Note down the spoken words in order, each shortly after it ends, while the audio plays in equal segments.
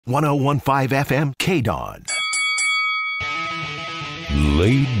1015 FM KDAWN.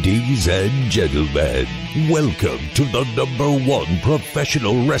 Ladies and gentlemen, welcome to the #1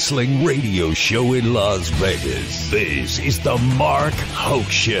 professional wrestling radio show in Las Vegas. This is the Mark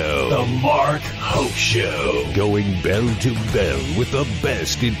Hoke Show. The Mark Hoke Show. Going bell to bell with the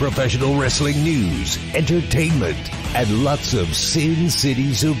best in professional wrestling news, entertainment, and lots of Sin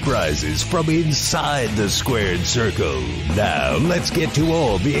City surprises from inside the squared circle. Now, let's get to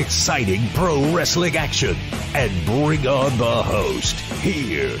all the exciting pro wrestling action and bring on the host.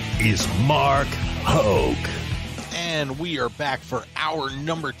 Here is Mark Hoke. And we are back for hour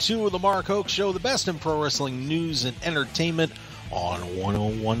number 2 of the Mark Hoke Show, the best in pro wrestling news and entertainment on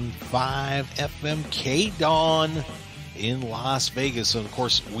 1015 FM KDAWN in Las Vegas. And of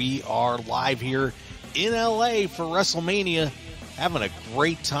course, we are live here in LA for WrestleMania, having a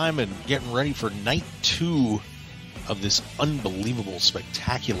great time and getting ready for night 2 of this unbelievable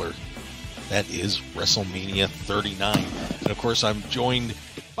spectacular that is WrestleMania 39. And of course, I'm joined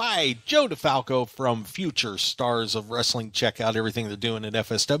by Joe DeFalco from Future Stars of Wrestling. Check out everything they're doing at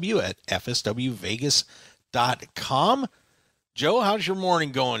FSW at fswvegas.com. Joe, how's your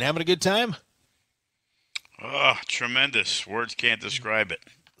morning going? Having a good time? Oh, tremendous. Words can't describe it.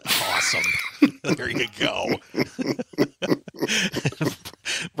 Awesome. There you go.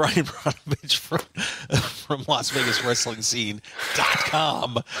 Brian Ronovech from Las Vegas Wrestling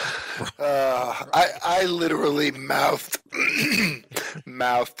Scene.com. I literally mouthed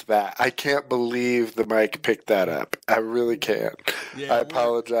that. I can't believe the mic picked that up. I really can't. Yeah, I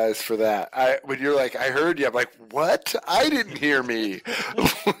apologize for that. When you're like, I heard you, I'm like, what? I didn't hear me.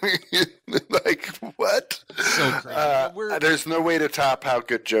 Like, what? So crazy. There's no way to top how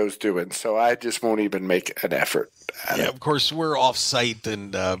good Joe's doing, so I just won't even make an effort. Yeah, of course, we're off-site,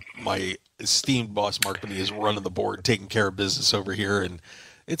 and my esteemed boss, Mark Benny, is running the board, taking care of business over here, and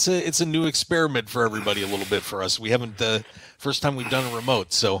it's a new experiment for everybody a little bit for us. We haven't, first time we've done a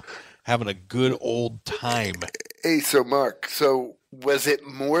remote, so having a good old time. Hey, so Mark, was it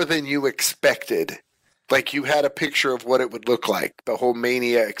more than you expected? Like, you had a picture of what it would look like, the whole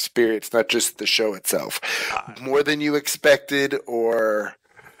Mania experience, not just the show itself. More than you expected, or?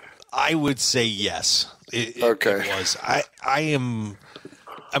 I would say yes. It was. I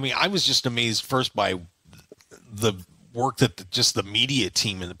was just amazed first by the work that just the media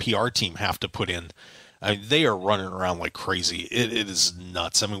team and the PR team have to put in. They are running around like crazy. It is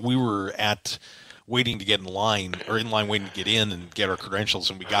nuts. I mean, we were waiting to get in line waiting to get in and get our credentials,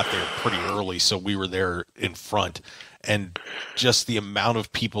 and we got there pretty early, so we were there in front. And just the amount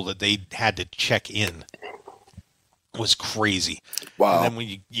of people that they had to check in was crazy. Wow. And then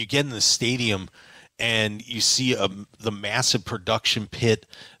when you get in the stadium and you see the massive production pit,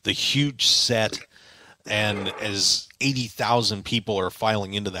 the huge set, and as 80,000 people are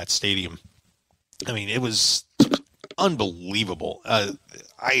filing into that stadium, I mean, it was unbelievable.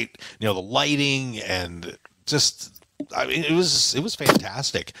 The lighting and just, I mean, it was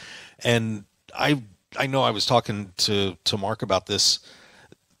fantastic. And I know I was talking to Mark about this,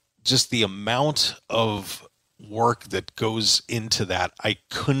 just the amount of work that goes into that. I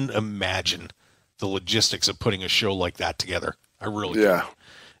couldn't imagine the logistics of putting a show like that together. I really couldn't.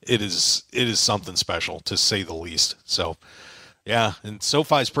 It is something special, to say the least. So yeah, and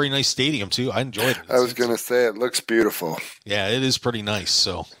SoFi's a pretty nice stadium too. I enjoyed it. I was gonna say, it looks beautiful. Yeah, it is pretty nice.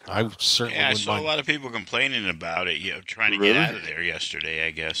 So I certainly I saw mind. a lot of people complaining about it, trying to get out of there yesterday,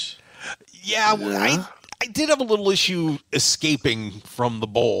 I guess. Yeah. I did have a little issue escaping from the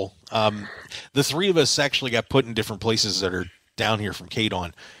bowl. The three of us actually got put in different places that are down here from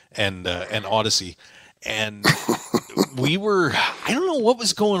KDAWN and Odyssey. And I don't know what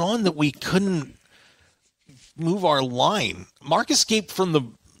was going on that we couldn't move our line. Mark escaped from the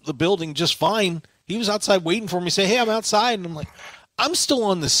building just fine. He was outside waiting for me, say, hey, I'm outside. And I'm like, I'm still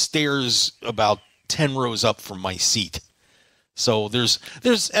on the stairs about 10 rows up from my seat. So there's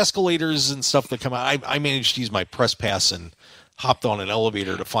escalators and stuff that come out. I managed to use my press pass and hopped on an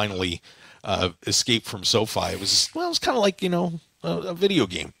elevator to finally escape from SoFi. It was kind of like, a video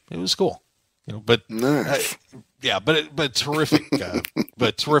game. It was cool, but nice. But terrific,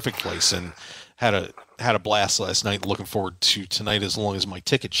 but terrific place, and had a blast last night. Looking forward to tonight, as long as my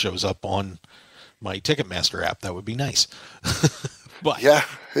ticket shows up on my Ticketmaster app. That would be nice. But yeah,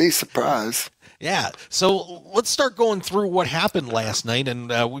 hey, surprise. Yeah, so let's start going through what happened last night, and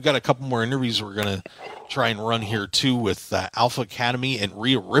we've got a couple more interviews we're going to try and run here too with Alpha Academy and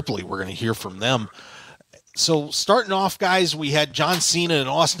Rhea Ripley. We're going to hear from them. So starting off, guys, we had John Cena and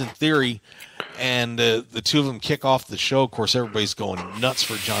Austin Theory, and the two of them kick off the show. Of course, everybody's going nuts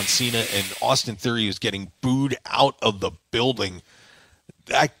for John Cena, and Austin Theory is getting booed out of the building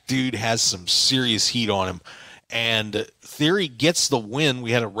that dude has some serious heat on him. And Theory gets the win.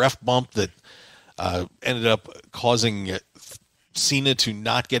 We had a ref bump that ended up causing Cena to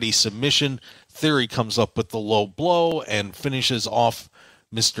not get a submission. Theory comes up with the low blow and finishes off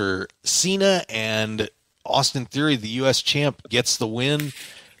Mr. Cena, and Austin Theory, the U.S. champ, gets the win.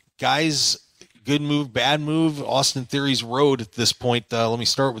 Guys, good move, bad move. Austin Theory's road at this point. Let me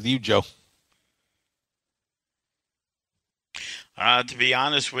start with you, Joe. To be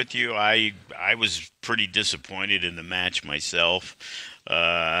honest with you, I was pretty disappointed in the match myself.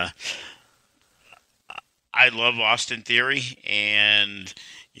 I love Austin Theory, and,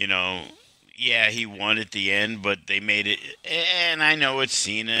 you know, yeah, he won at the end, but they made it, and I know it's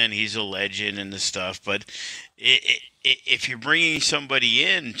Cena, and he's a legend and the stuff, but if you're bringing somebody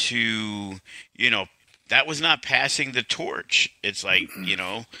in to, you know, that was not passing the torch. It's like, you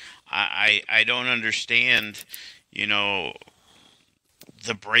know, I don't understand, you know,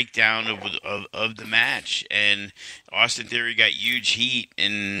 the breakdown of the match. And Austin Theory got huge heat,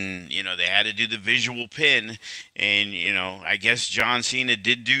 and, you know, they had to do the visual pin, and, you know, I guess John Cena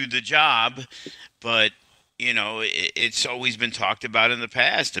did do the job, but, you know, it's always been talked about in the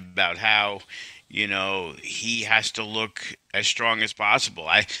past about how, you know, he has to look as strong as possible.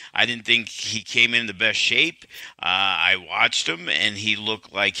 I didn't think he came in the best shape. I watched him, and he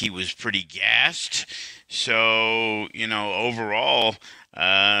looked like he was pretty gassed. So, you know, overall,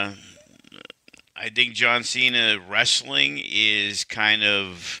 I think John Cena wrestling is kind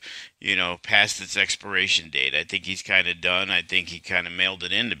of, you know, past its expiration date. I think he's kind of done. I think he kind of mailed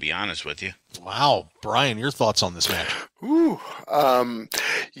it in, to be honest with you. Wow. Brian, your thoughts on this match? Ooh,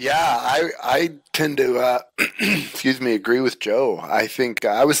 yeah, I tend to, agree with Joe. I think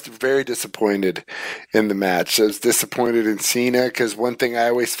I was very disappointed in the match. I was disappointed in Cena because one thing I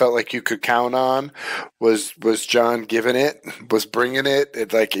always felt like you could count on was John giving it, was bringing it.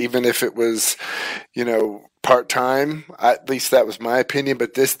 It, like, even if it was, you know, part-time, at least that was my opinion,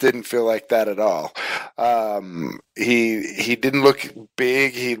 but this didn't feel like that at all. He didn't look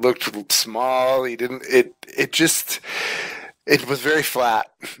big. He looked small. He didn't, it was very flat.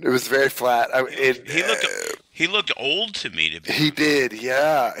 It was very flat. He looked old to me. He did,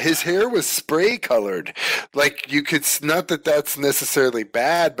 yeah. His hair was spray colored. Like, you could, not that that's necessarily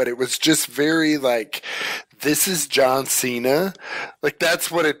bad, but it was just very like, this is John Cena. Like,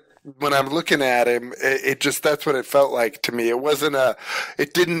 that's what it, when I'm looking at him, it just, that's what it felt like to me. It wasn't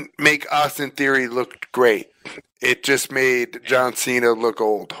it didn't make Austin Theory look great. It just made John Cena look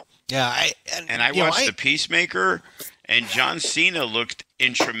old. Yeah. I watched The Peacemaker, and John Cena looked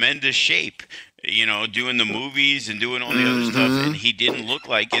in tremendous shape, you know, doing the movies and doing all the other stuff, and he didn't look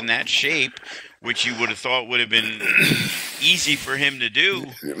like in that shape, which you would have thought would have been easy for him to do.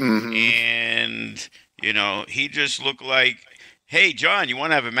 And, you know, he just looked like, hey, John, you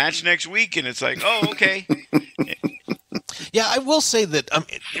want to have a match next week? And it's like, oh, okay. Yeah, I will say that,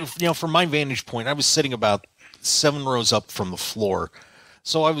 you know, from my vantage point, I was sitting about 7 rows up from the floor.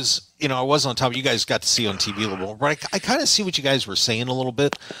 So I was, you know, I was on top. You guys got to see on TV a little more, but I kind of see what you guys were saying a little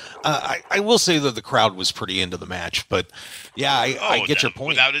bit. I will say that the crowd was pretty into the match, but yeah, I get your point.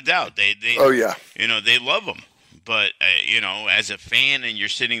 Without a doubt. They oh, yeah. You know, they love them. But, you know, as a fan and you're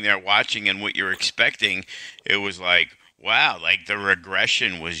sitting there watching and what you're expecting, it was like, wow, like the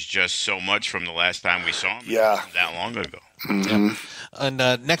regression was just so much from the last time we saw him that long ago. Yeah. And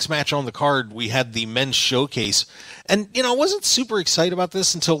next match on the card, we had the men's showcase. And, you know, I wasn't super excited about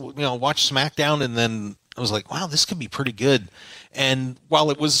this until, you know, watched SmackDown, and then I was like, wow, this could be pretty good. And while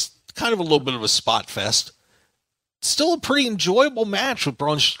it was kind of a little bit of a spot fest, still a pretty enjoyable match with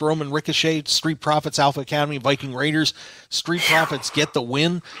Braun Strowman, Ricochet, Street Profits, Alpha Academy, Viking Raiders. Street Profits get the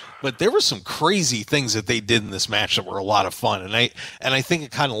win, but there were some crazy things that they did in this match that were a lot of fun, and I think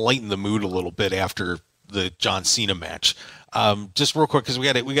it kind of lightened the mood a little bit after the John Cena match. Just real quick, because we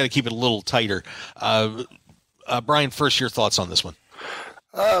got to keep it a little tighter. Brian, first, your thoughts on this one?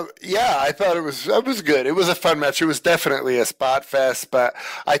 Yeah, I thought it was good. It was a fun match. It was definitely a spot fest, but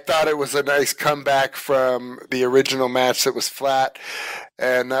I thought it was a nice comeback from the original match that was flat.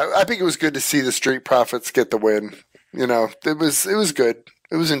 And I think it was good to see the Street Profits get the win. You know, it was good.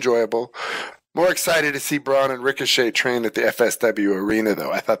 It was enjoyable. More excited to see Braun and Ricochet train at the FSW arena,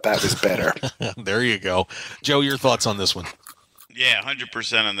 though. I thought that was better. There you go. Joe, your thoughts on this one? Yeah,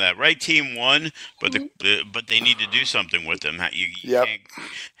 100% on that. Right team won, but but they need to do something with them. You can't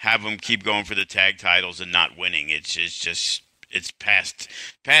have them keep going for the tag titles and not winning. It's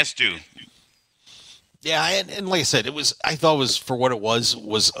past due. Yeah, and like I said, I thought it was, for what it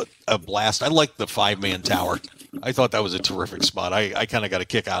was a blast. I liked the 5-man tower. I thought that was a terrific spot. I kind of got a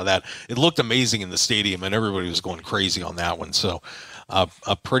kick out of that. It looked amazing in the stadium, and everybody was going crazy on that one. So,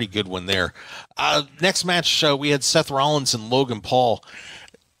 a pretty good one there. Next match, we had Seth Rollins and Logan Paul.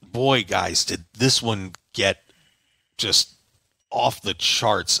 Boy, guys, did this one get just off the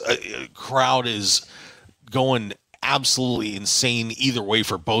charts. Crowd is going absolutely insane either way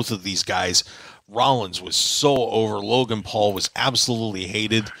for both of these guys. Rollins was so over. Logan Paul was absolutely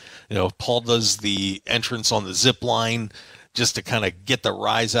hated. Paul does the entrance on the zip line just to kind of get the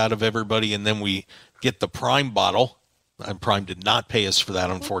rise out of everybody, and then we get the Prime bottle. Prime did not pay us for that,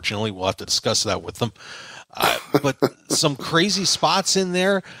 unfortunately. We'll have to discuss that with them. But some crazy spots in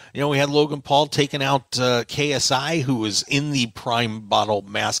there. We had Logan Paul taking out KSI, who was in the Prime bottle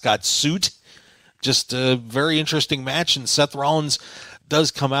mascot suit. Just a very interesting match, and Seth Rollins does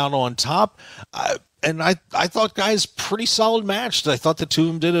come out on top. And I thought, guys, pretty solid match. I thought the two of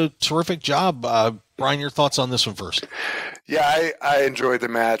them did a terrific job. Brian, your thoughts on this one first? Yeah, I enjoyed the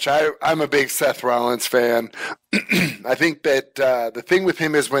match. I'm a big Seth Rollins fan. I think that the thing with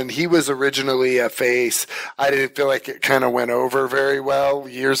him is when he was originally a face, I didn't feel like it kind of went over very well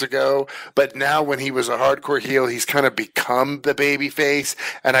years ago. But now when he was a hardcore heel, he's kind of become the baby face.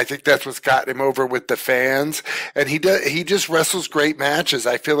 And I think that's what's gotten him over with the fans. And he just wrestles great matches.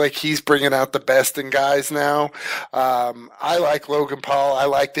 I feel like he's bringing out the best in guys now. I like Logan Paul. I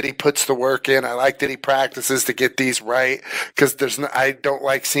like that he puts the work in. I like that he practices to get these right. Because I don't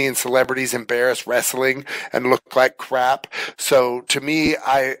like seeing celebrities embarrass wrestling and look like crap. So to me,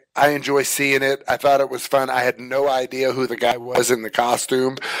 I enjoy seeing it. I thought it was fun. I had no idea who the guy was in the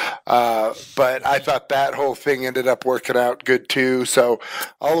costume, but I thought that whole thing ended up working out good too. So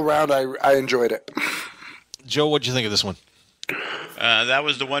all around, I enjoyed it. Joe, what'd you think of this one? That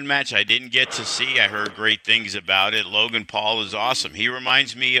was the one match I didn't get to see. I heard great things about it. Logan Paul is awesome. He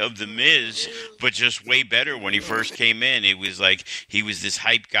reminds me of The Miz, but just way better when he first came in. It was like he was this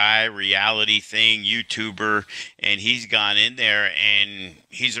hype guy, reality thing, YouTuber, and he's gone in there, and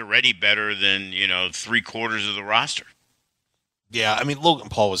he's already better than, 3/4 of the roster. Yeah, I mean, Logan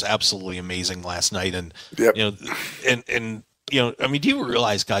Paul was absolutely amazing last night. And, yep. I mean, do you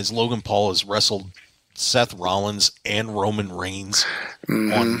realize, guys, Logan Paul has wrestled Seth Rollins and Roman Reigns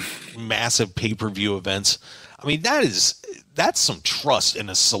on massive pay-per-view events? I mean, that's some trust in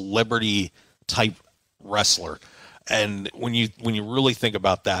a celebrity type wrestler. And when you really think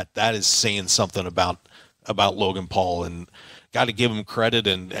about that, that is saying something about Logan Paul, and got to give him credit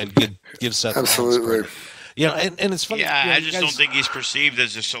and give Seth Rollins credit. And it's funny. Yeah, I just don't think he's perceived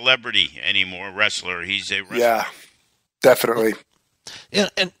as a celebrity anymore, wrestler. He's a wrestler. Yeah, definitely. Yeah,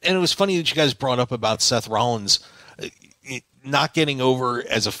 and it was funny that you guys brought up about Seth Rollins not getting over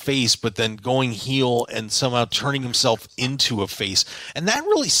as a face, but then going heel and somehow turning himself into a face. And that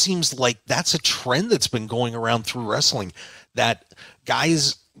really seems like that's a trend that's been going around through wrestling, that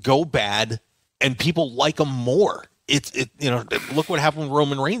guys go bad and people like them more. Look what happened with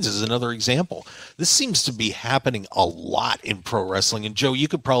Roman Reigns is another example. This seems to be happening a lot in pro wrestling. And Joe, you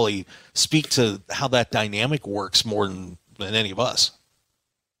could probably speak to how that dynamic works more than any of us.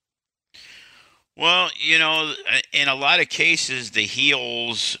 Well, in a lot of cases, the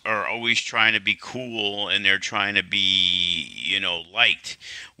heels are always trying to be cool and they're trying to be, liked.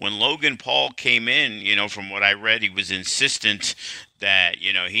 When Logan Paul came in, from what I read, he was insistent that,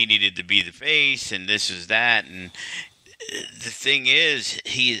 he needed to be the face and this is that. And the thing is,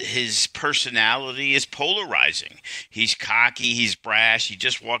 his personality is polarizing. He's cocky, he's brash. He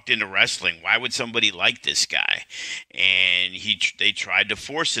just walked into wrestling. Why would somebody like this guy? And they tried to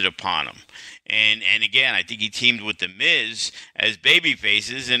force it upon him. And again, I think he teamed with The Miz as baby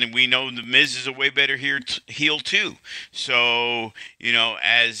faces, and we know The Miz is a way better heel too. So,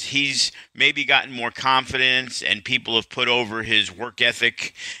 as he's maybe gotten more confidence and people have put over his work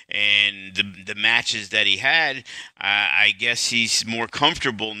ethic and the matches that he had, I guess he's more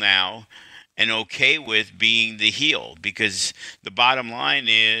comfortable now and okay with being the heel, because the bottom line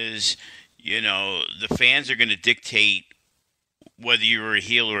is, the fans are going to dictate whether you're a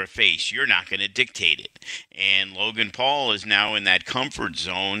heel or a face. You're not going to dictate it. And Logan Paul is now in that comfort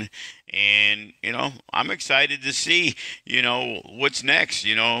zone. And, I'm excited to see, what's next.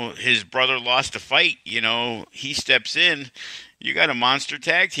 His brother lost a fight. He steps in. You got a monster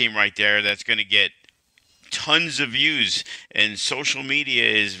tag team right there that's going to get tons of views. And social media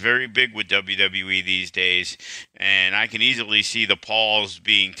is very big with WWE these days. And I can easily see the Pauls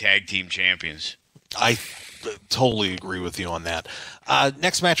being tag team champions. I totally agree with you on that.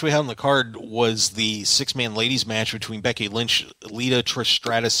 Next match we had on the card was the 6-man ladies match between Becky Lynch, Lita, Trish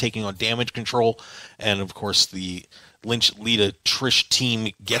Stratus taking on Damage Control. And of course the Lynch, Lita, Trish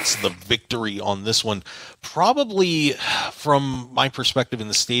team gets the victory on this one. Probably from my perspective in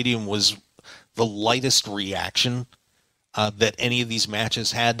the stadium was the lightest reaction that any of these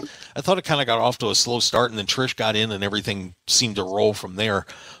matches had. I thought it kind of got off to a slow start, and then Trish got in, and everything seemed to roll from there.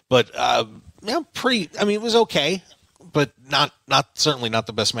 But it was okay, but not certainly not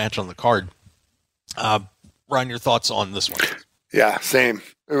the best match on the card. Brian, your thoughts on this one? Yeah, same.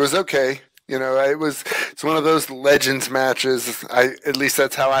 It was okay. It's one of those legends matches. At least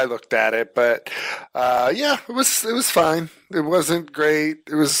that's how I looked at it. But it was fine. It wasn't great.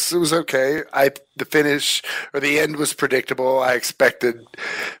 It was okay. The finish or the end was predictable. I expected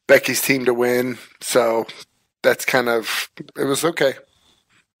Becky's team to win, so that's it was okay.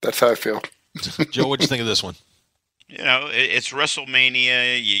 That's how I feel. Joe, what'd you think of this one? It's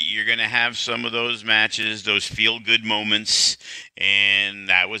WrestleMania. You're going to have some of those matches, those feel-good moments, and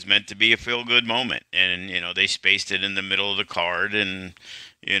that was meant to be a feel-good moment. And, they spaced it in the middle of the card, and,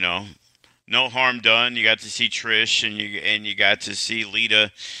 no harm done. You got to see Trish, and you got to see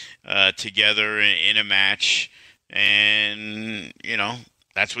Lita together in a match. And,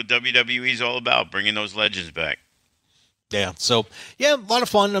 that's what WWE's all about, bringing those legends back. Yeah, so, a lot of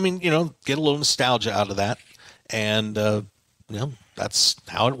fun. I mean, get a little nostalgia out of that. And, that's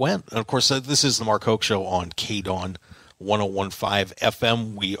how it went. And, of course, this is the Mark Hoke Show on KDAWN 101.5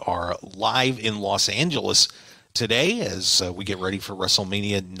 FM. We are live in Los Angeles today as we get ready for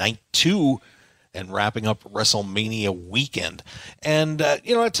WrestleMania Night 2 and wrapping up WrestleMania weekend. And,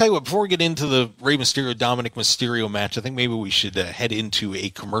 I tell you what, before we get into the Rey Mysterio, Dominic Mysterio match, I think maybe we should head into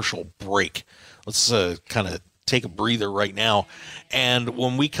a commercial break. Let's kind of take a breather right now. And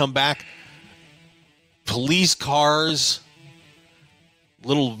when we come back, police cars,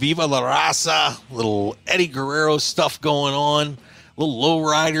 little Viva la Raza, little Eddie Guerrero stuff going on, little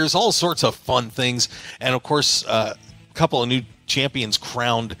lowriders, all sorts of fun things. And, of course, a couple of new champions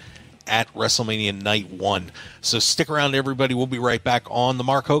crowned at WrestleMania Night 1. So stick around, everybody. We'll be right back on the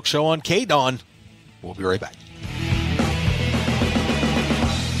Mark Hoke Show on KDAWN. We'll be right back.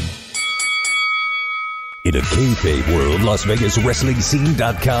 In a kayfabe world,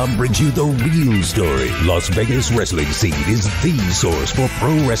 LasVegasWrestlingScene.com brings you the real story. Las Vegas Wrestling Scene is the source for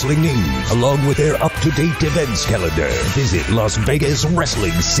pro wrestling news, along with their up-to-date events calendar. Visit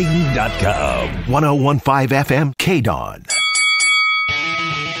LasVegasWrestlingScene.com. 101.5 FM KDAWN.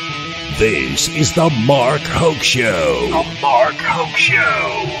 This is the Mark Hoke Show. The Mark Hoke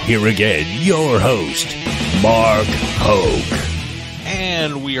Show. Here again, your host, Mark Hoke.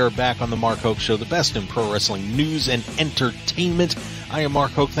 And we are back on the Mark Hoke Show, the best in pro wrestling news and entertainment. I am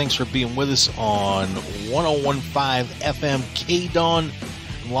Mark Hoke. Thanks for being with us on 101.5 FM KDAWN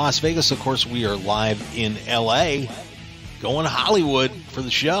in Las Vegas. Of course, we are live in LA, going to Hollywood for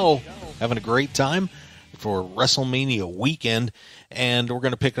the show, having a great time for WrestleMania weekend. And we're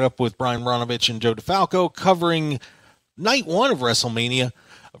going to pick it up with Brian Ronovech and Joe DeFalco covering night 1 of WrestleMania.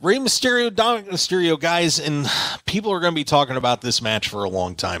 Rey Mysterio, Dominic Mysterio, guys, and people are going to be talking about this match for a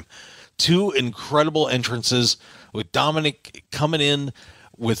long time. 2 incredible entrances with Dominic coming in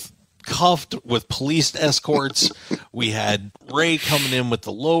with cuffed with police escorts. We had Rey coming in with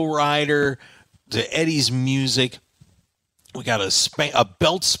the lowrider to Eddie's music. We got a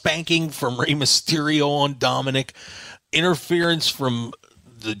belt spanking from Rey Mysterio on Dominic. Interference from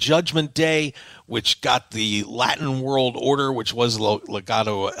the Judgment Day, which got the Latin World Order, which was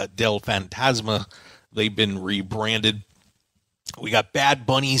Legado del Fantasma. They've been rebranded. We got Bad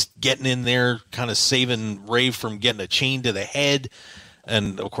Bunnies getting in there, kind of saving Rey from getting a chain to the head.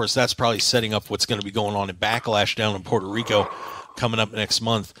 And, of course, that's probably setting up what's going to be going on in Backlash down in Puerto Rico coming up next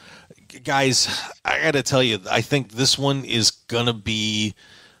month. Guys, I got to tell you, I think this one is going to be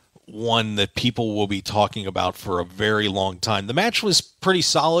one that people will be talking about for a very long time. The match was pretty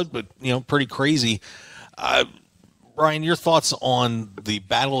solid, but, pretty crazy. Brian, your thoughts on the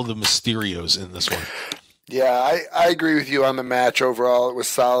Battle of the Mysterios in this one? Yeah, I agree with you on the match overall. It was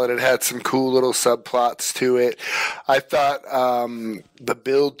solid. It had some cool little subplots to it. I thought the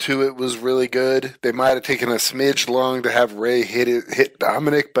build to it was really good. They might have taken a smidge long to have Rey hit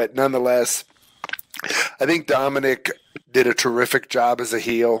Dominic, but nonetheless, I think Dominic did a terrific job as a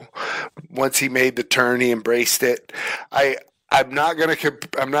heel. Once he made the turn, he embraced it. I'm not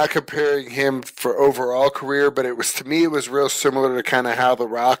comparing him for overall career, but it was real similar to kind of how The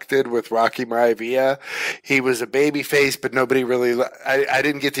Rock did with Rocky Maivia. He was a babyface, but nobody really. I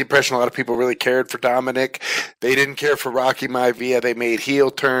didn't get the impression a lot of people really cared for Dominic. They didn't care for Rocky Maivia. They made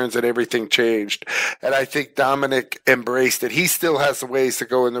heel turns and everything changed. And I think Dominic embraced it. He still has the ways to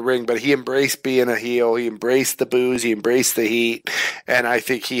go in the ring, but he embraced being a heel. He embraced the booze. He embraced the heat, and I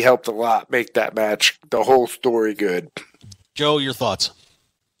think he helped a lot make that match, the whole story, good. Joe, your thoughts?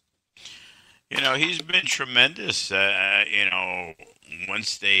 He's been tremendous.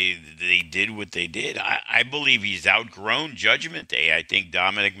 once they did what they did, I believe he's outgrown Judgment Day. I think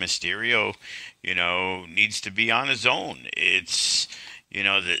Dominic Mysterio, needs to be on his own. It's,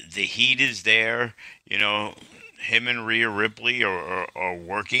 the heat is there. Him and Rhea Ripley are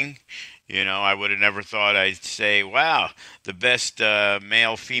working. I would have never thought I'd say, wow, the best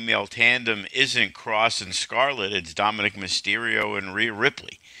male-female tandem isn't Cross and Scarlett. It's Dominic Mysterio and Rhea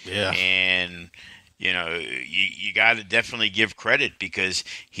Ripley. Yeah. And, you got to definitely give credit, because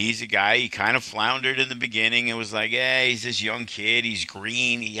he's a guy, he kind of floundered in the beginning. It was like, he's this young kid. He's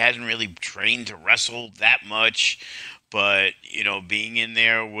green. He hasn't really trained to wrestle that much. But, being in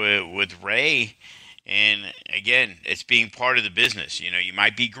there with Rey, and again, it's being part of the business. You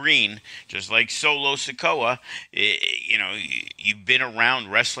might be green, just like Solo Sikoa. You've been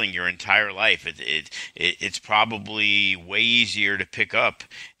around wrestling your entire life. It's probably way easier to pick up.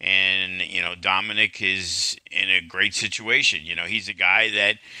 And, Dominic is in a great situation. He's a guy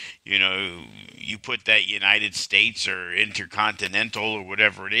that, you put that United States or Intercontinental or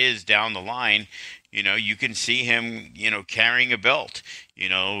whatever it is down the line, you can see him, carrying a belt.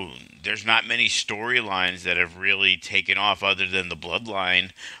 There's not many storylines that have really taken off other than the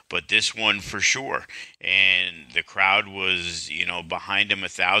Bloodline, but this one for sure. And the crowd was, behind him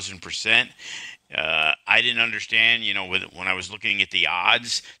 1,000%. I didn't understand, when I was looking at the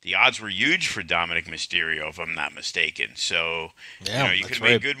odds were huge for Dominic Mysterio, if I'm not mistaken. So, you could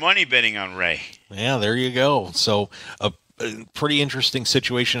make good money betting on Rey. Yeah, there you go. So, a pretty interesting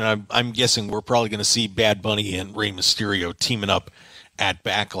situation. I'm guessing we're probably going to see Bad Bunny and Rey Mysterio teaming up at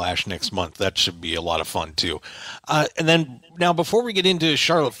Backlash next month. That should be a lot of fun too. And then now, before we get into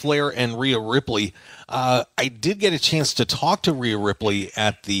Charlotte Flair and Rhea Ripley, I did get a chance to talk to Rhea Ripley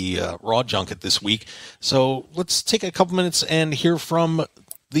at the Raw Junket this week. So let's take a couple minutes and hear from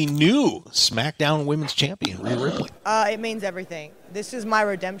the new SmackDown Women's Champion, Rhea Ripley. It means everything. This is my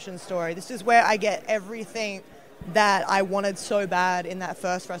redemption story. This is where I get everything that I wanted so bad in that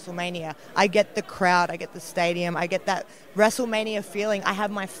first WrestleMania. I get the crowd, I get the stadium, I get that WrestleMania feeling. I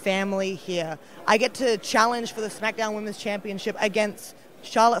have my family here. I get to challenge for the SmackDown Women's Championship against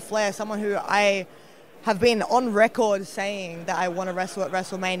Charlotte Flair, someone who I have been on record saying that I want to wrestle at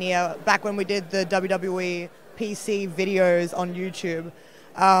WrestleMania back when we did the WWE PC videos on YouTube.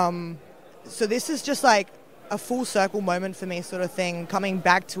 So this is just like a full circle moment for me, sort of thing, coming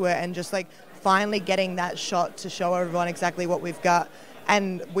back to it and just like finally getting that shot to show everyone exactly what we've got.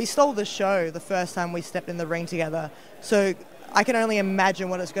 And we stole the show the first time we stepped in the ring together. So I can only imagine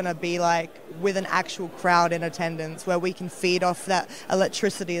what it's going to be like with an actual crowd in attendance, where we can feed off that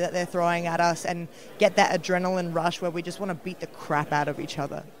electricity that they're throwing at us and get that adrenaline rush where we just want to beat the crap out of each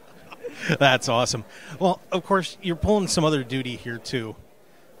other. That's awesome. Well, of course, you're pulling some other duty here too.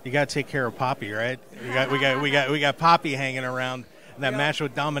 You got to take care of Poppy, right? We got Poppy hanging around. That match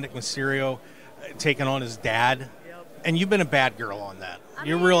with Dominic Mysterio, taking on his dad. And you've been a bad girl on that.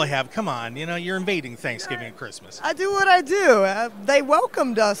 You really have. Come on, you're invading Thanksgiving and Christmas. I do what I do. They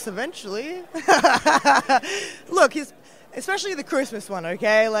welcomed us eventually. Look, especially the Christmas one,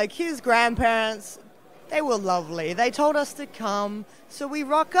 okay? Like, his grandparents, they were lovely. They told us to come, so we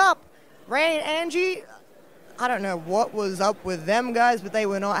rock up. Ray and Angie, I don't know what was up with them guys, but they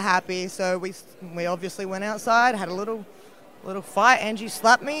were not happy. So we obviously went outside, had a little fight. Angie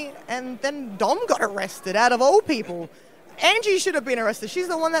slapped me, and then Dom got arrested, out of all people. Angie should have been arrested. She's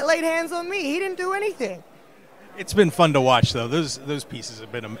the one that laid hands on me. He didn't do anything. It's been fun to watch, though. Those pieces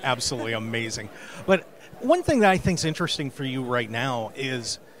have been absolutely amazing. But one thing that I think is interesting for you right now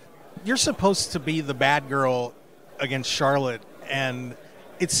is you're supposed to be the bad girl against Charlotte, and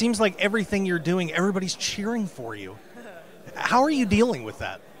it seems like everything you're doing, everybody's cheering for you. How are you dealing with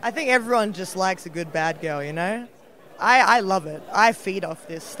that? I think everyone just likes a good bad girl, I love it. I feed off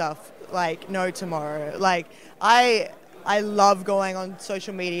this stuff like no tomorrow. Like, I love going on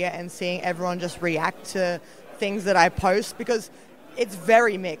social media and seeing everyone just react to things that I post, because it's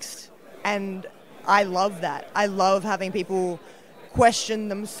very mixed. And I love that. I love having people question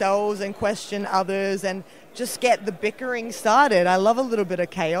themselves and question others and just get the bickering started. I love a little bit of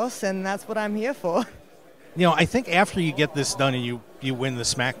chaos, and that's what I'm here for. I think after you get this done and you win the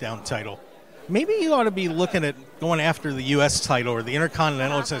SmackDown title, maybe you ought to be looking at going after the U.S. title or the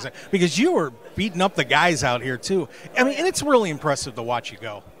Intercontinental, because you were beating up the guys out here, too. I mean, and it's really impressive to watch you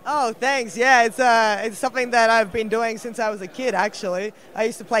go. Oh, thanks. Yeah, it's something that I've been doing since I was a kid, actually. I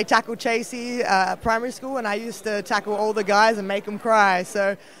used to play tackle chasey at primary school, and I used to tackle all the guys and make them cry.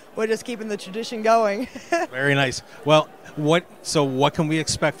 So we're just keeping the tradition going. Very nice. Well, what can we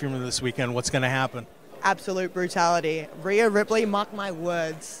expect from you this weekend? What's going to happen? Absolute brutality. Rhea Ripley, mark my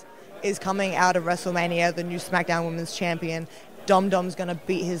words, is coming out of WrestleMania, the new SmackDown Women's Champion. Dom Dom's going to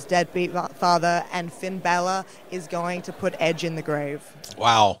beat his deadbeat father, and Finn Balor is going to put Edge in the grave.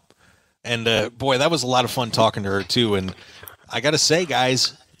 Wow. And, boy, that was a lot of fun talking to her, too. And I got to say,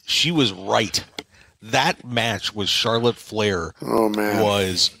 guys, she was right. That match with Charlotte Flair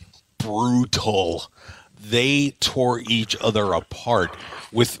was brutal. They tore each other apart,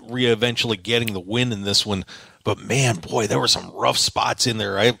 with Rhea eventually getting the win in this one. But, man, boy, there were some rough spots in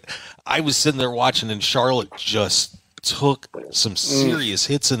there. I was sitting there watching, and Charlotte just took some serious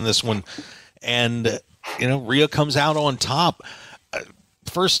hits in this one. And, Rhea comes out on top.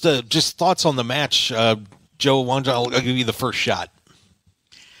 First, just thoughts on the match. Joe, I'll give you the first shot.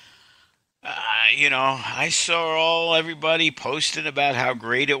 I saw everybody posting about how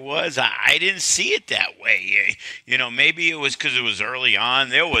great it was. I didn't see it that way. Maybe it was because it was early on.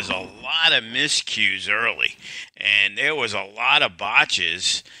 There was a lot of miscues early, and there was a lot of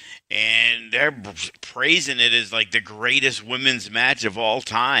botches, and they're praising it as like the greatest women's match of all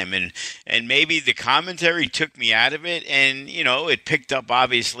time. And maybe the commentary took me out of it, and, it picked up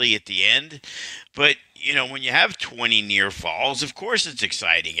obviously at the end. But when you have 20 near falls, of course it's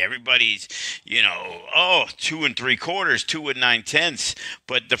exciting. Everybody's, 2 3/4, 2 9/10.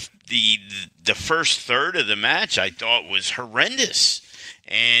 But the first third of the match I thought was horrendous.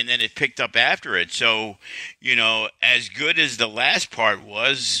 And then it picked up after it. So, as good as the last part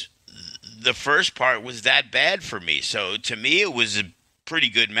was, the first part was that bad for me. So to me, it was a pretty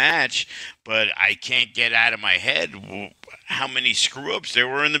good match, but I can't get out of my head how many screw-ups there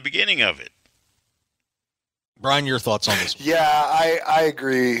were in the beginning of it. Brian, your thoughts on this? Yeah, I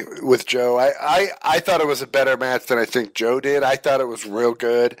agree with Joe. I thought it was a better match than I think Joe did. I thought it was real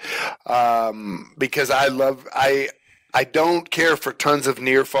good because I don't care for tons of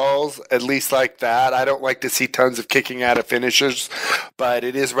near falls, at least like that. I don't like to see tons of kicking out of finishes, but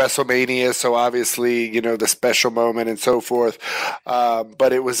it is WrestleMania, so obviously, the special moment and so forth.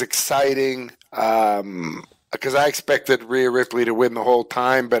 But it was exciting. Because I expected Rhea Ripley to win the whole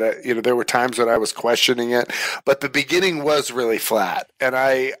time, but there were times when I was questioning it. But the beginning was really flat, and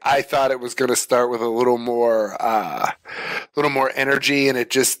I thought it was going to start with a little more energy, and it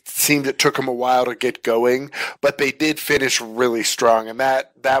just seemed it took them a while to get going. But they did finish really strong, and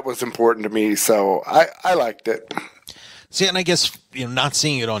that was important to me. So I liked it. See, and I guess not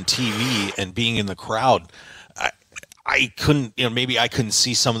seeing it on TV and being in the crowd, I couldn't, maybe I couldn't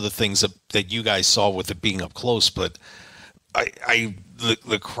see some of the things that you guys saw with it being up close, but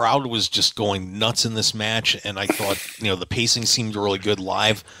the crowd was just going nuts in this match, and I thought, the pacing seemed really good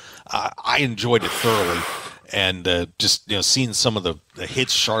live. I enjoyed it thoroughly, and just, seeing some of the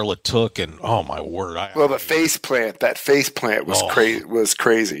hits Charlotte took, and oh my word. The face plant was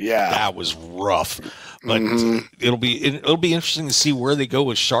crazy. Yeah. That was rough. But it'll be interesting to see where they go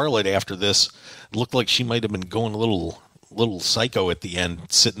with Charlotte after this. It looked like she might have been going a little psycho at the end,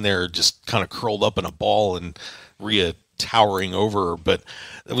 sitting there just kind of curled up in a ball, and Rhea towering over her. But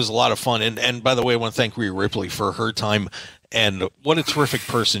it was a lot of fun. And by the way, I want to thank Rhea Ripley for her time. And what a terrific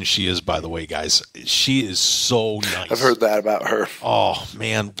person she is, by the way, guys. She is so nice. I've heard that about her. Oh,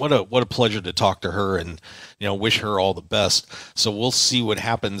 man, what a pleasure to talk to her, and wish her all the best. So we'll see what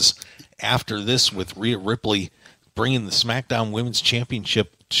happens after this with Rhea Ripley bringing the SmackDown Women's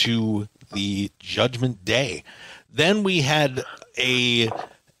Championship to the Judgment Day. Then we had a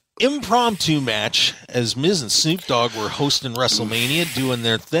impromptu match as Miz and Snoop Dogg were hosting WrestleMania, doing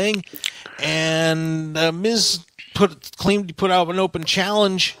their thing, and Miz claimed to put out an open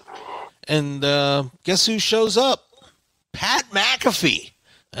challenge, and guess who shows up? Pat McAfee.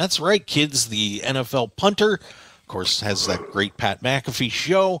 That's right, kids. The NFL punter, of course, has that great Pat McAfee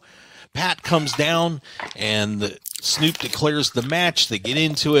show. Pat comes down, and Snoop declares the match. They get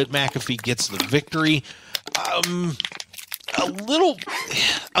into it. McAfee gets the victory. I'll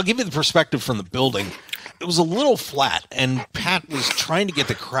give you the perspective from the building. It was a little flat, and Pat was trying to get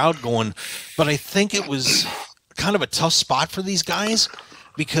the crowd going, but I think it was kind of a tough spot for these guys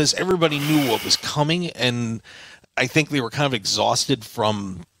because everybody knew what was coming, and I think they were kind of exhausted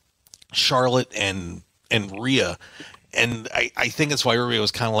from Charlotte and Rhea. And I think that's why everybody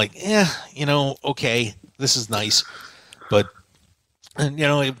was kind of like, okay, this is nice. But,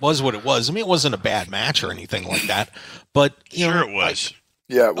 it was what it was. I mean, it wasn't a bad match or anything like that. But, sure it was.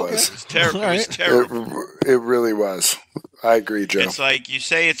 It was. Okay. It was terrible. It was terrible. It really was. I agree, Joe. It's like you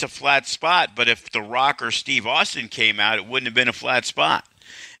say it's a flat spot, but if The Rock or Steve Austin came out, it wouldn't have been a flat spot.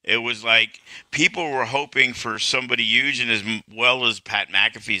 It was like people were hoping for somebody huge, and as well as Pat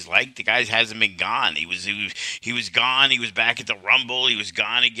McAfee's like, the guy hasn't been gone. He was gone. He was back at the Rumble. He was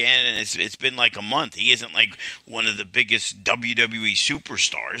gone again, and it's been like a month. He isn't like one of the biggest WWE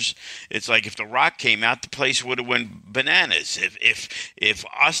superstars. It's like if The Rock came out, the place would have went bananas. If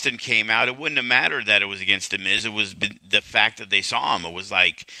Austin came out, it wouldn't have mattered that it was against The Miz. It was the fact that they saw him. It was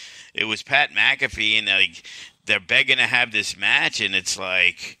like it was Pat McAfee, and like they're begging to have this match, and it's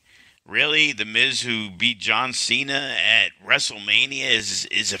like, really? The Miz, who beat John Cena at WrestleMania,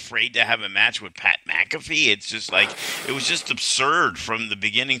 is afraid to have a match with Pat McAfee? It's just like, it was just absurd from the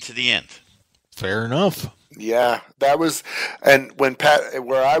beginning to the end. Fair enough. Yeah, that was, and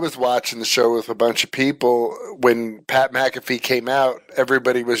where I was watching the show with a bunch of people, when Pat McAfee came out,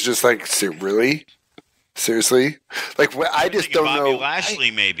 everybody was just like, really? Seriously? Like, I just don't Bobby know.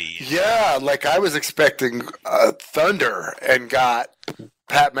 Lashley, maybe. Yeah, like I was expecting Thunder and got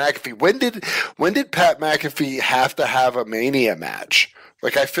Pat McAfee. When did Pat McAfee have to have a Mania match?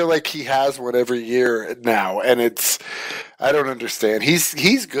 Like, I feel like he has one every year now, and I don't understand.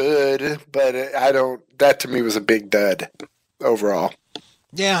 He's good, but that to me was a big dud overall.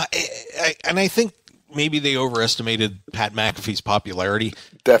 Yeah, and I think maybe they overestimated Pat McAfee's popularity.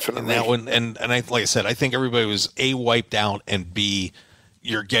 Definitely. In that one, and like I said, I think everybody was A, wiped out, and B,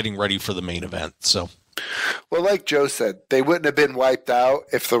 you're getting ready for the main event. So, well, like Joe said, they wouldn't have been wiped out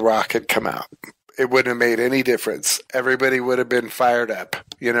if The Rock had come out. It wouldn't have made any difference. Everybody would have been fired up.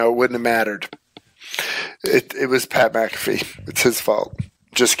 It wouldn't have mattered. It was Pat McAfee. It's his fault.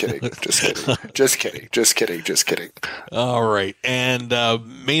 Just kidding. Just kidding. Just kidding. Just kidding. Just kidding. All right. And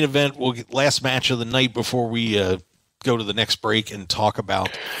main event, we'll get last match of the night before we go to the next break and talk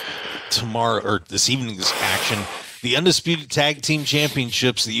about tomorrow or this evening's action. The Undisputed Tag Team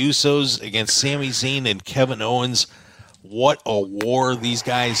Championships, the Usos against Sami Zayn and Kevin Owens. What a war these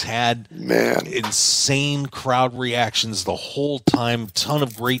guys had. Man. Insane crowd reactions the whole time. Ton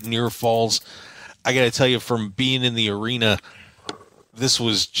of great near falls. I got to tell you, from being in the arena, this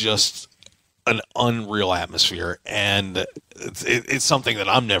was just an unreal atmosphere, and it's something that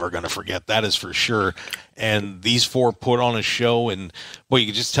I'm never going to forget. That is for sure. And these four put on a show, and boy, you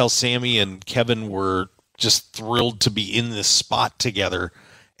could just tell Sami and Kevin were just thrilled to be in this spot together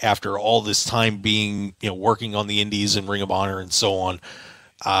after all this time being, working on the Indies and Ring of Honor and so on.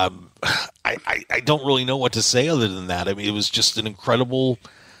 I don't really know what to say other than that. I mean, it was just an incredible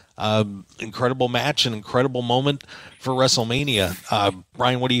match, an incredible moment for WrestleMania.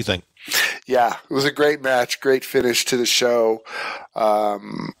 Brian, what do you think? Yeah, it was a great match, great finish to the show.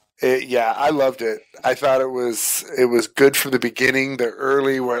 I loved it. I thought it was good from the beginning, the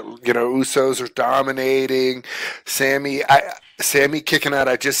early where Usos are dominating. Sami kicking out.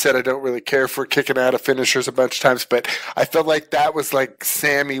 I just said I don't really care for kicking out of finishers a bunch of times, but I felt like that was like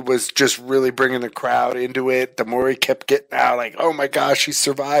Sami was just really bringing the crowd into it. The more he kept getting out, like, oh my gosh, he's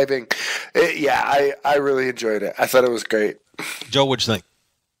surviving. I really enjoyed it. I thought it was great. Joe, what you think?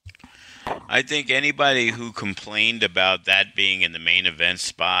 I think anybody who complained about that being in the main event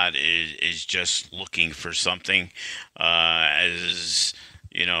spot is just looking for something. As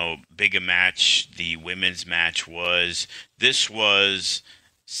big a match the women's match was, this was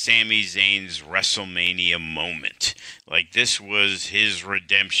Sami Zayn's WrestleMania moment. Like, this was his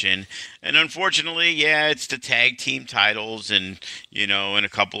redemption. And unfortunately, it's the tag team titles, and in a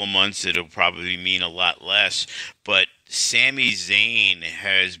couple of months it'll probably mean a lot less. But Sami Zayn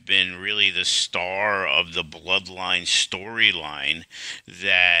has been really the star of the Bloodline storyline,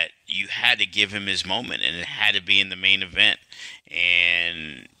 that you had to give him his moment, and it had to be in the main event.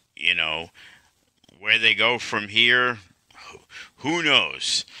 And, where they go from here, who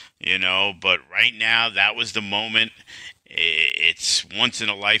knows? But right now, that was the moment. It's once in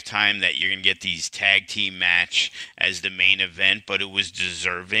a lifetime that you're going to get these tag team match as the main event, but it was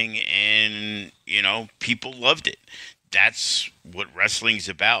deserving, and, people loved it. That's what wrestling's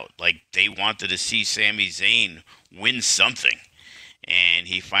about. Like, they wanted to see Sami Zayn win something, and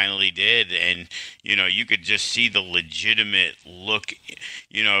he finally did. And, you could just see the legitimate look.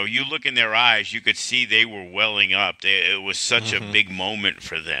 You look in their eyes, you could see they were welling up. It was such a big moment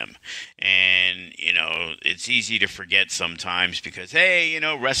for them. And, it's easy to forget sometimes because, hey,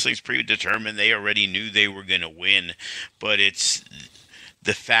 wrestling's predetermined. They already knew they were going to win. But it's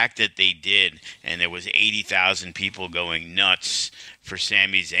the fact that they did, and there was 80,000 people going nuts for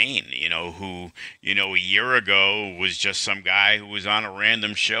Sami Zayn, who, a year ago was just some guy who was on a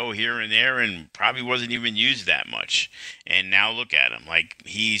random show here and there and probably wasn't even used that much. And now look at him. Like,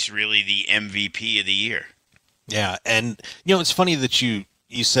 he's really the MVP of the year. Yeah, and, it's funny that you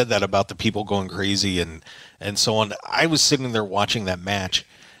said that about the people going crazy and so on. I was sitting there watching that match,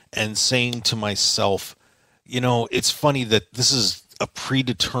 and saying to myself, it's funny that this is a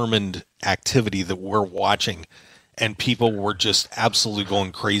predetermined activity that we're watching, and people were just absolutely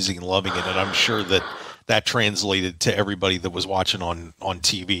going crazy and loving it. And I'm sure that translated to everybody that was watching on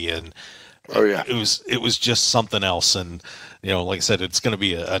TV. And oh yeah, it was just something else. And, like I said, it's going to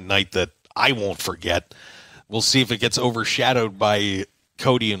be a night that I won't forget. We'll see if it gets overshadowed by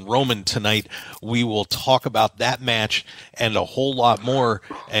Cody and Roman tonight. We will talk about that match and a whole lot more.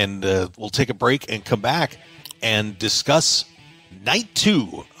 And we'll take a break and come back and discuss night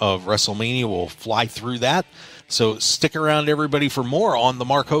 2 of WrestleMania. We'll fly through that. So stick around, everybody, for more on The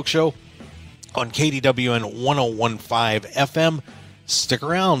Mark Hoke Show on KDAWN 101.5 FM. Stick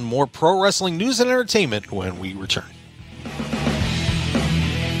around. More pro wrestling news and entertainment when we return.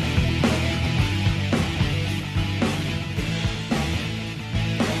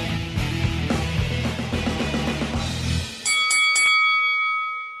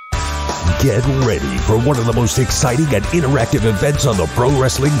 Get ready for one of the most exciting and interactive events on the pro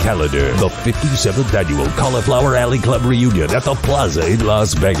wrestling calendar. The 57th Annual Cauliflower Alley Club Reunion at the Plaza in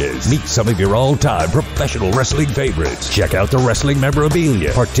Las Vegas. Meet some of your all-time professional wrestling favorites. Check out the wrestling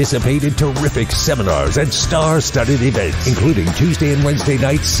memorabilia. Participate in terrific seminars and star-studded events, including Tuesday and Wednesday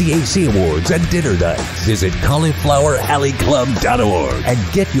night CAC Awards and dinner nights. Visit caulifloweralleyclub.org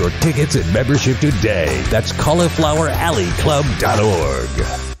and get your tickets and membership today. That's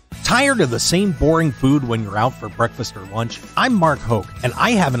caulifloweralleyclub.org. Tired of the same boring food when you're out for breakfast or lunch? I'm Mark Hoke, and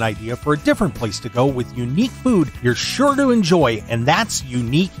I have an idea for a different place to go with unique food you're sure to enjoy, and that's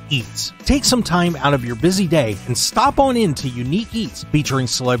Unique Eats. Take some time out of your busy day and stop on in to Unique Eats, featuring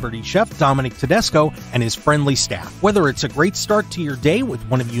celebrity chef Dominic Tedesco and his friendly staff. Whether it's a great start to your day with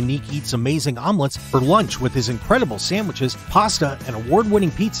one of Unique Eats' amazing omelets, or lunch with his incredible sandwiches, pasta, and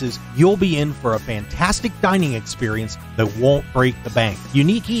award-winning pizzas, you'll be in for a fantastic dining experience that won't break the bank.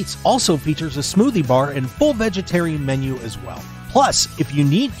 Unique Eats also features a smoothie bar and full vegetarian menu as well. Plus, if you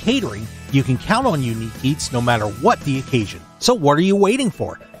need catering, you can count on Unique Eats no matter what the occasion. So what are you waiting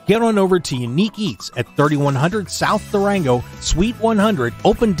for? Get on over to Unique Eats at 3100 South Durango, Suite 100,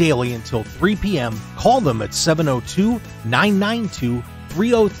 open daily until 3 p.m. Call them at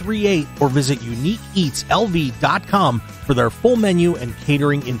 702-992-3038 or visit uniqueeatslv.com for their full menu and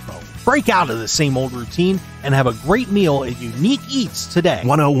catering info. Break out of the same old routine and have a great meal at Unique Eats today.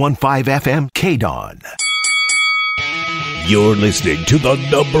 101.5 FM KDAWN. You're listening to the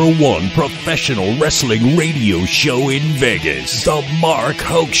 #1 professional wrestling radio show in Vegas, The Mark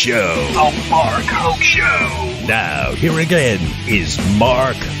Hoke Show. The Mark Hoke Show. Now, here again is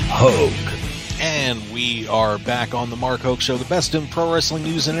Mark Hoke. And we are back on The Mark Hoke Show, the best in pro wrestling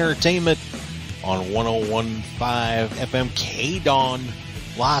news and entertainment on 101.5 FM KDAWN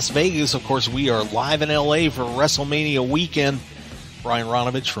Las Vegas. Of course, we are live in LA for WrestleMania weekend. Brian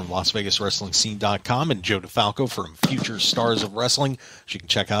Ronovech from LasVegasWrestlingScene.com and Joe DeFalco from Future Stars of Wrestling, which you can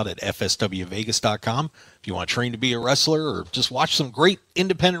check out at FSWVegas.com. If you want to train to be a wrestler or just watch some great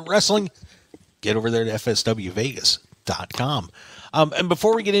independent wrestling, get over there to FSWVegas.com. And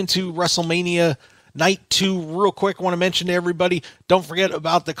before we get into WrestleMania Night 2, real quick, I want to mention to everybody, don't forget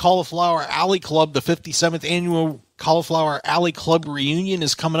about the Cauliflower Alley Club. The 57th Annual Cauliflower Alley Club Reunion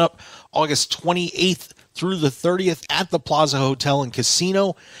is coming up August 28th through the 30th at the Plaza Hotel and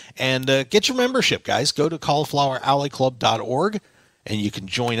Casino. And get your membership, guys. Go to caulifloweralleyclub.org and you can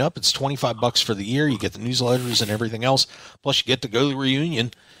join up. It's $25 for the year. You get the newsletters and everything else. Plus, you get to go to the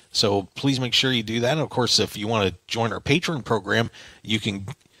reunion. So please make sure you do that. And, of course, if you want to join our Patreon program, you can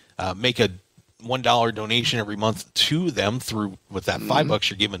make a $1 donation every month to them through with that $5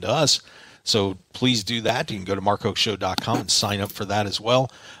 you're giving to us. So please do that. You can go to markhokeshow.com and sign up for that as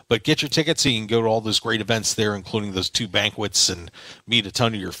well. But get your tickets so you can go to all those great events there, including those 2 banquets, and meet a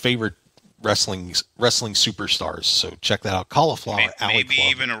ton of your favorite wrestling superstars. So check that out. Cauliflower Alley Club. Maybe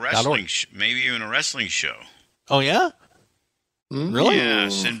even a wrestling show. Oh yeah? Really? Yeah,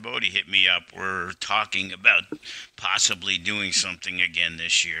 Sin Bodhi hit me up. We're talking about possibly doing something again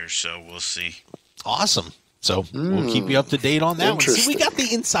this year, so we'll see. Awesome. So we'll keep you up to date on that one. See, we got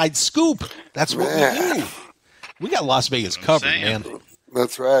the inside scoop. That's what we do. We got Las Vegas covered, man.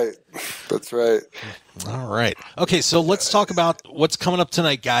 That's right. That's right. All right. Okay, so let's talk about what's coming up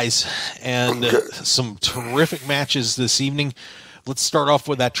tonight, guys, and some terrific matches this evening. Let's start off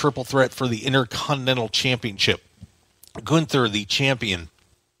with that triple threat for the Intercontinental Championship. Gunther, the champion,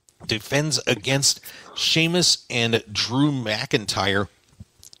 defends against Sheamus and Drew McIntyre.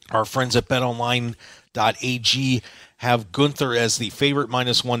 Our friends at BetOnline.ag have Gunther as the favorite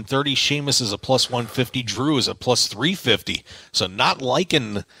 -130. Sheamus is a +150. Drew is a +350. So not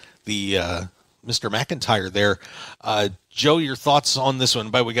liking the Mr. McIntyre there. Joe, your thoughts on this one?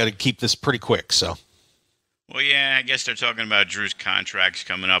 But we got to keep this pretty quick. So. Well, yeah, I guess they're talking about Drew's contracts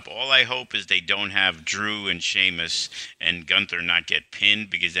coming up. All I hope is they don't have Drew and Sheamus and Gunther not get pinned,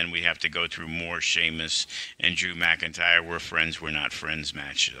 because then we have to go through more Sheamus and Drew McIntyre. We're friends, we're not friends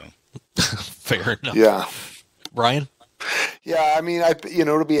match, though. Fair enough. Yeah. Brian? Yeah, I mean,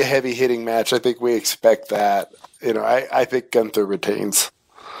 it'll be a heavy hitting match. I think we expect that. I think Gunther retains.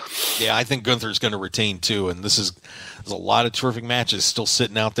 Yeah, I think Gunther's going to retain too, and there's a lot of terrific matches still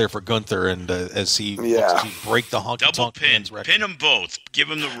sitting out there for Gunther, and as he looks to break the honky tonk man's record. Pin them both, give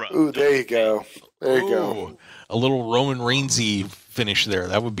them the rub. Ooh, there you go. There you go. A little Roman Reigns-y finish there.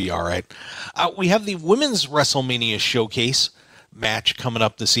 That would be all right. We have the Women's WrestleMania Showcase match coming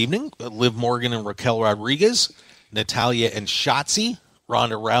up this evening. Liv Morgan and Raquel Rodriguez, Natalya and Shotzi,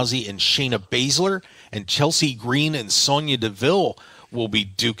 Ronda Rousey and Shayna Baszler, and Chelsea Green and Sonya Deville will be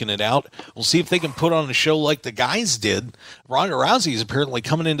duking it out. We'll see if they can put on a show like the guys did. Ronda Rousey is apparently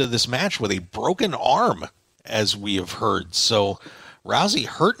coming into this match with a broken arm, as we have heard. So Rousey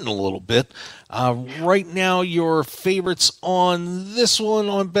hurting a little bit. Right now, your favorites on this one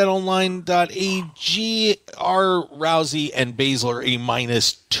on betonline.ag are Rousey and Baszler a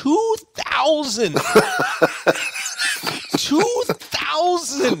minus 2,000.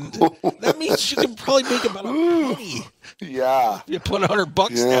 2,000. That means you can probably make about a penny. Yeah. You put $100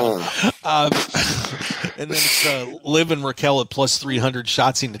 down. And then it's Liv and Raquel at plus 300,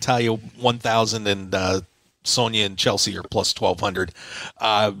 Shotzi and Natalya 1,000, and Sonya and Chelsea are plus 1,200.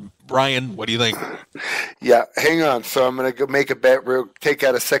 Brian, what do you think? Yeah, hang on. So I'm going to go make a bet, take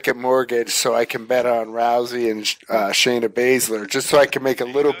out a second mortgage so I can bet on Rousey and Shayna Baszler, just so I can make a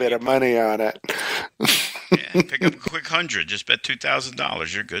little bit of money on it. Yeah, pick up a quick 100. Just bet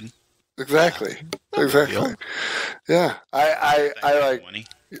 $2,000. You're good. Exactly. Yeah, I like. Money.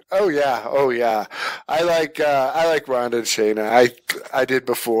 Oh yeah. I like Ronda and Shayna. I did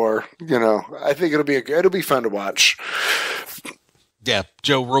before. I think it'll be fun to watch. Yeah,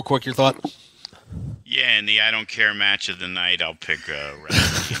 Joe, real quick, your thought. Yeah, in the I don't care match of the night, I'll pick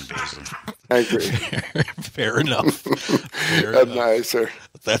Rousey and Baszler. I agree. Fair enough. Nicer.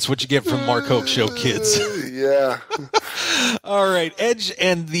 That's what you get from Mark Hoke Show, kids. Yeah. All right, Edge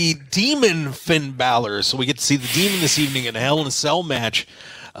and the Demon Finn Balor. So we get to see the Demon this evening in a Hell in a Cell match.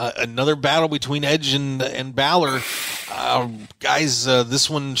 Another battle between Edge and Balor. Guys, this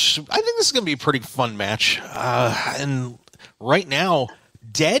one, I think this is going to be a pretty fun match. And right now,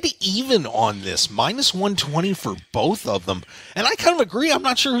 dead even on this. Minus 120 for both of them. And I kind of agree. I'm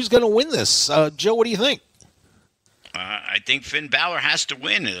not sure who's going to win this. Joe, what do you think? I think Finn Balor has to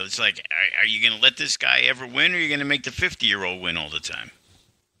win. It's like, are you going to let this guy ever win, or are you going to make the 50-year-old win all the time?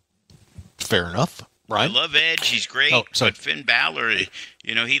 Fair enough. Right? I love Edge. He's great. But Finn Balor,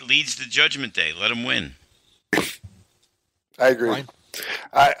 he leads the Judgment Day. Let him win. I agree. Ryan?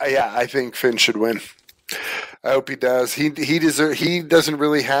 I think Finn should win. I hope he does. He doesn't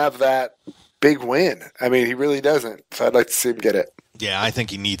really have that big win. I mean, he really doesn't. So I'd like to see him get it. Yeah, I think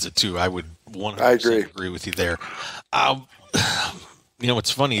he needs it too. I would 100% agree with you there.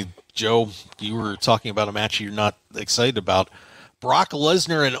 It's funny, Joe, you were talking about a match you're not excited about. Brock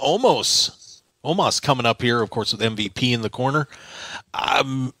Lesnar and Omos coming up here, of course, with MVP in the corner.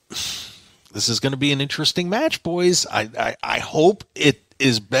 This is going to be an interesting match, boys. I hope it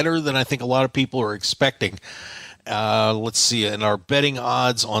is better than I think a lot of people are expecting. Let's see. In our betting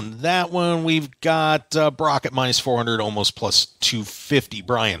odds on that one, we've got Brock at minus 400, Omos plus 250.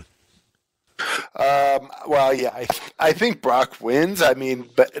 Brian. Well, yeah, I think Brock wins. I mean,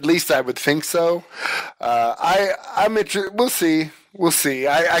 but at least I would think so. I'm interested. We'll see.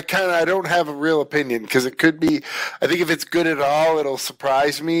 I don't have a real opinion, because it could be. I think if it's good at all, it'll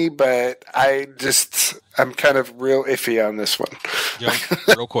surprise me. But I'm kind of real iffy on this one. Yeah,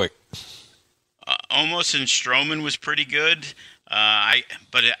 real quick. Omos and Strowman was pretty good. I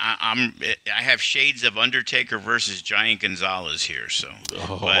have shades of Undertaker versus Giant Gonzalez here,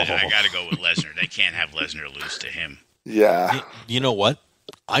 but I got to go with Lesnar. They can't have Lesnar lose to him. Yeah. You know what?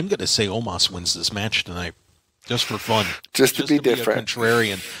 I'm going to say Omos wins this match tonight, just for fun, just to be different, be a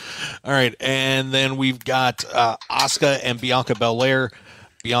contrarian. All right, and then we've got Asuka and Bianca Belair.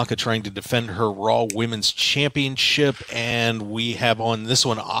 Bianca trying to defend her Raw Women's Championship, and we have on this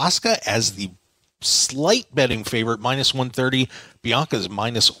one Asuka as the slight betting favorite, minus 130. Bianca's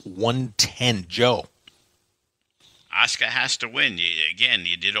minus 110. Joe. Asuka has to win.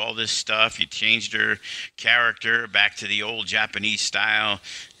 You did all this stuff. You changed her character back to the old Japanese style.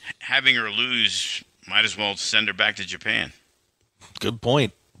 Having her lose, might as well send her back to Japan. Good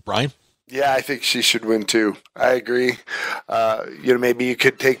point. Brian? Yeah, I think she should win too. I agree. Maybe you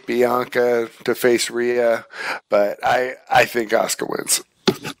could take Bianca to face Rhea, but I think Asuka wins.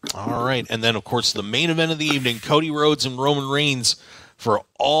 All right. And then, of course, the main event of the evening, Cody Rhodes and Roman Reigns for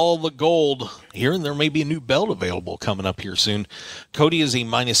all the gold. Here, and there may be a new belt available coming up here soon. Cody is a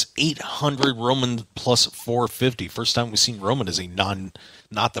minus 800, Roman plus 450. First time we've seen Roman as a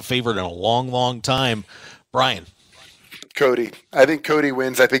not the favorite in a long, long time. Brian. Cody. I think Cody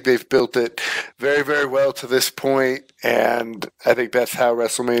wins. I think they've built it very, very well to this point, and I think that's how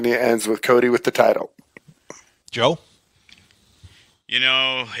WrestleMania ends, with Cody with the title. Joe?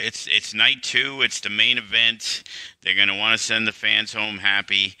 It's night 2. It's the main event. They're going to want to send the fans home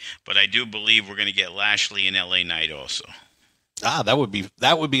happy, but I do believe we're going to get Lashley and LA Knight also. That would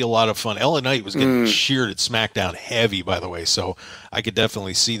be a lot of fun. LA Knight was getting sheared at SmackDown heavy, by the way, so I could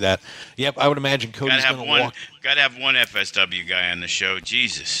definitely see that. Yep, I would imagine Cody's going to walk. Got to have one FSW guy on the show.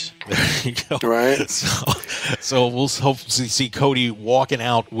 Jesus. There you go. Right. So we'll hopefully see Cody walking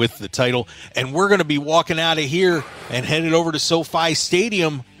out with the title, and we're going to be walking out of here and headed over to SoFi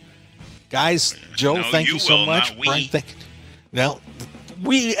Stadium. Guys, Joe, thank you so much. Brian,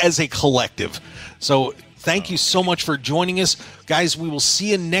 we as a collective. So thank you so much for joining us. Guys, we will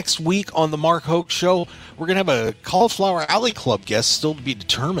see you next week on the Mark Hoke Show. We're going to have a Cauliflower Alley Club guest still to be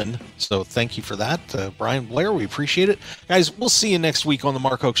determined. So thank you for that, Brian Blair. We appreciate it. Guys, we'll see you next week on the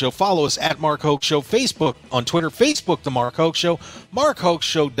Mark Hoke Show. Follow us at Mark Hoke Show, Facebook, on Twitter, Facebook, The Mark Hoke Show,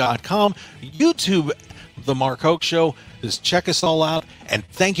 MarkHokeShow.com, YouTube, The Mark Hoke Show. Just check us all out. And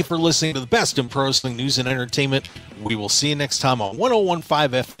thank you for listening to the best in pro wrestling news and entertainment. We will see you next time on 101.5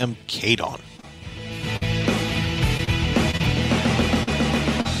 FM KDAWN.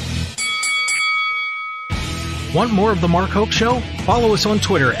 Want more of The Mark Hoke Show? Follow us on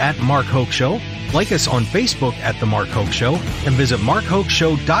Twitter at Mark Hoke Show, like us on Facebook at The Mark Hoke Show, and visit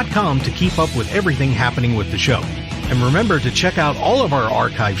MarkHokeShow.com to keep up with everything happening with the show. And remember to check out all of our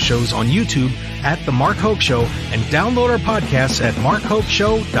archive shows on YouTube at The Mark Hoke Show, and download our podcasts at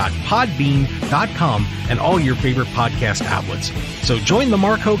markhokeshow.podbean.com and all your favorite podcast outlets. So join The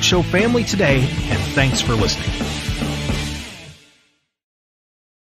Mark Hoke Show family today, and thanks for listening.